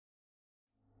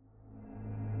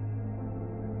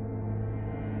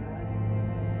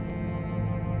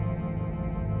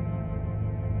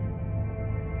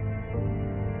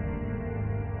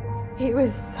He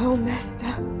was so messed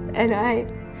up, and I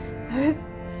was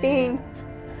seeing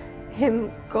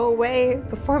him go away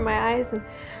before my eyes, and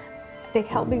they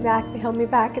held me back,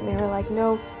 and they were like,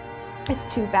 no, it's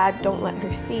too bad, don't let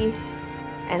her see.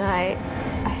 And I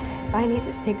said, if I need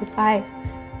to say goodbye,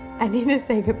 I need to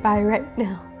say goodbye right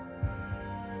now.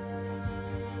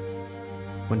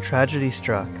 When tragedy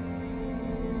struck,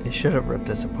 it should have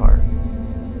ripped us apart.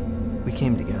 We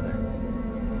came together.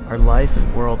 Our life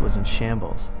and world was in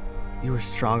shambles. You were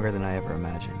stronger than I ever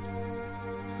imagined.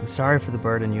 I'm sorry for the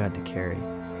burden you had to carry.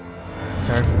 I'm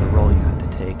sorry for the role you had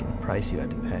to take and the price you had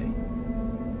to pay.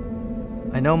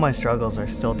 I know my struggles are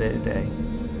still day to day.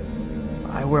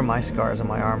 I wear my scars on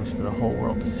my arms for the whole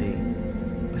world to see.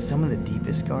 But some of the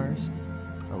deepest scars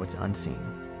are what's unseen.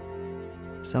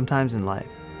 Sometimes in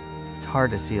life, it's hard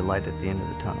to see a light at the end of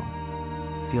the tunnel.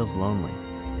 It feels lonely.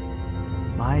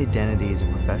 My identity as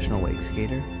a professional wake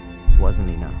skater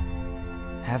wasn't enough.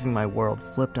 Having my world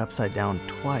flipped upside down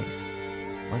twice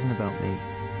wasn't about me.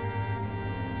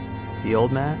 The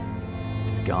old Matt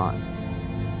is gone,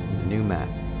 and the new Matt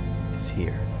is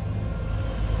here.